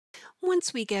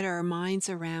Once we get our minds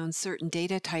around certain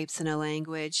data types in a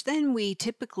language, then we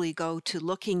typically go to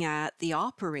looking at the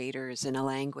operators in a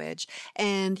language.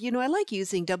 And, I like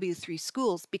using W3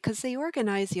 Schools because they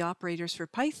organize the operators for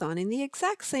Python in the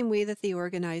exact same way that they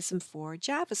organize them for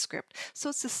JavaScript.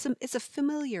 So it's a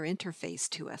familiar interface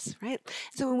to us, right?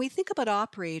 So when we think about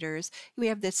operators, we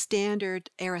have the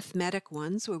standard arithmetic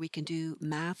ones where we can do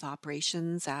math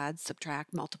operations, add,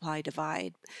 subtract, multiply,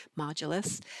 divide,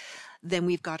 modulus. Then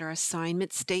we've got our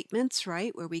assignment statements,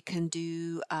 right, where we can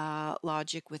do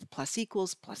logic with plus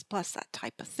equals, plus plus, that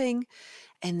type of thing.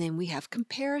 And then we have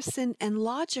comparison and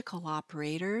logical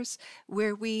operators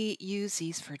where we use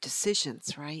these for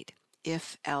decisions, right?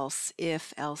 If, else,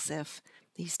 if,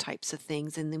 these types of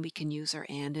things. And then we can use our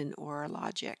and or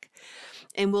logic.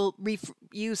 And we'll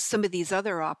use some of these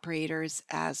other operators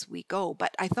as we go.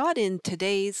 But I thought in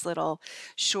today's little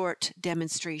short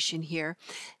demonstration here,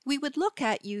 we would look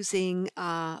at using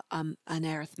an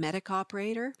arithmetic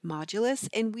operator, modulus,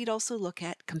 and we'd also look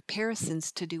at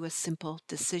comparisons to do a simple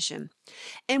decision.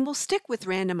 And we'll stick with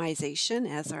randomization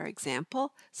as our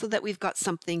example so that we've got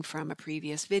something from a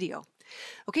previous video.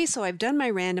 Okay, so I've done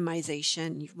my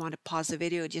randomization. You want to pause the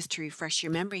video just to refresh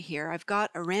your memory here. I've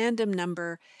got a random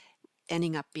number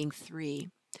ending up being 3.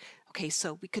 Okay,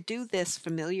 so we could do this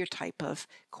familiar type of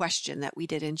question that we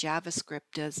did in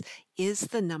JavaScript is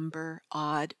the number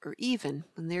odd or even?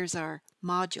 And there's our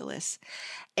modulus.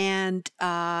 And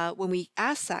when we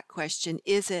ask that question,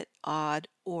 is it odd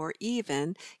or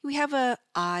even, we have a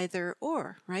either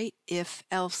or, right? If,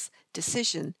 else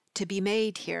decision to be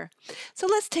made here. So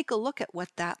let's take a look at what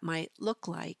that might look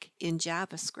like in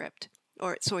JavaScript.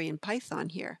 Or sorry, in Python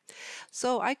here.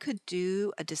 So I could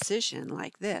do a decision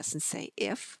like this and say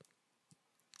if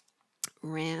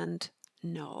rand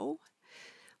no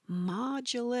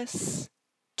modulus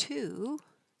 2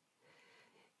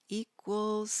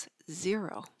 equals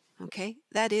 0. Okay,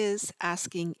 that is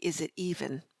asking, is it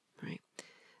even, right?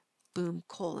 Boom,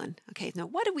 colon. Okay, now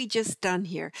what have we just done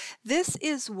here? This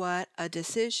is what a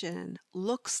decision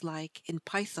looks like in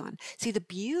Python. See, the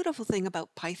beautiful thing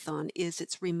about Python is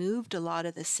it's removed a lot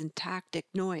of the syntactic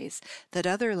noise that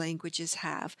other languages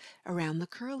have around the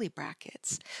curly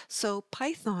brackets. So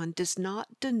Python does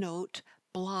not denote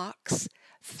blocks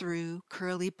through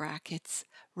curly brackets.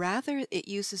 Rather, it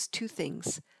uses two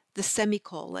things. The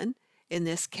semicolon, in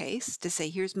this case, to say,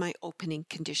 here's my opening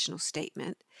conditional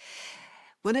statement.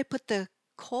 When I put the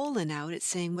colon out, it's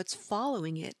saying what's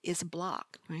following it is a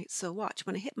block, right? So watch,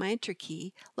 when I hit my enter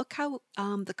key, look how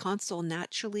the console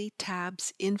naturally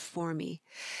tabs in for me.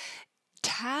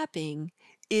 Tabbing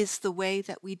is the way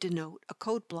that we denote a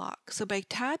code block. So by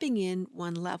tabbing in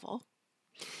one level,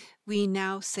 we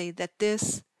now say that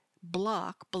this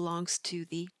block belongs to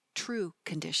the true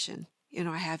condition.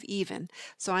 I have even.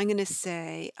 So I'm going to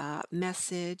say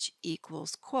message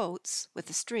equals quotes with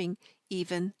a string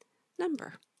even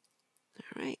number.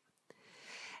 All right.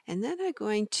 And then I'm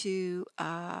going to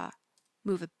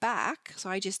move it back. So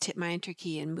I just hit my enter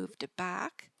key and moved it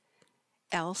back.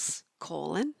 Else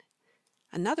colon,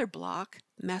 another block,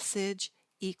 message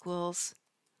equals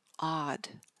odd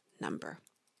number.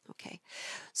 Okay.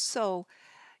 So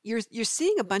you're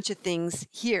seeing a bunch of things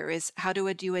here. Is how do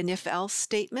I do an if-else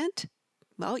statement?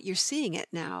 Well, you're seeing it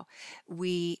now.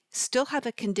 We still have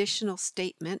a conditional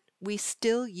statement. We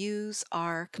still use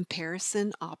our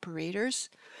comparison operators.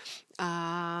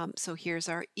 So here's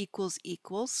our equals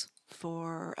equals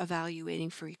for evaluating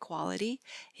for equality.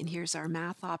 And here's our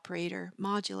math operator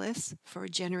modulus for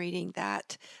generating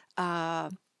that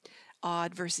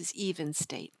odd versus even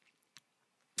state.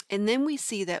 And then we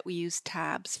see that we use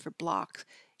tabs for blocks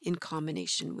in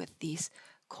combination with these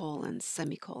colons,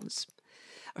 semicolons.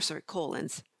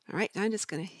 Colons. All right, now I'm just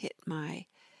going to hit my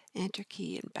enter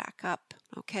key and back up.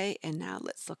 Okay, and now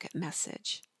let's look at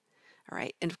message. All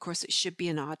right, and of course it should be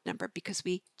an odd number because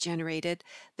we generated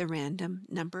the random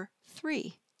number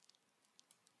 3.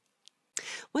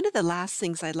 One of the last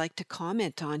things I'd like to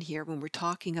comment on here when we're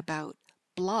talking about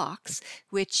blocks,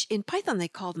 which in Python they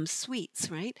call them suites,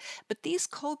 right? But these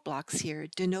code blocks here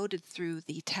denoted through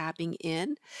the tabbing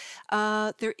in,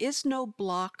 there is no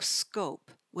block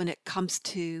scope when it comes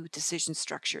to decision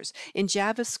structures. In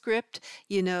JavaScript,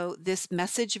 this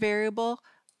message variable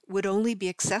would only be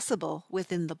accessible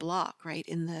within the block, right,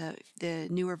 in the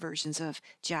newer versions of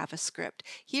JavaScript.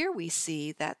 Here we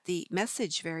see that the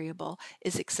message variable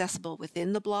is accessible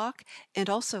within the block and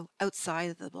also outside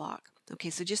of the block. Okay,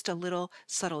 so just a little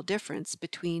subtle difference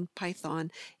between Python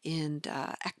and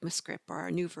ECMAScript, or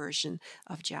our new version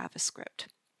of JavaScript.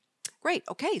 Great,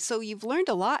 okay, so you've learned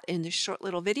a lot in this short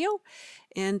little video,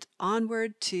 and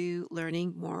onward to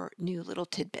learning more new little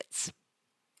tidbits.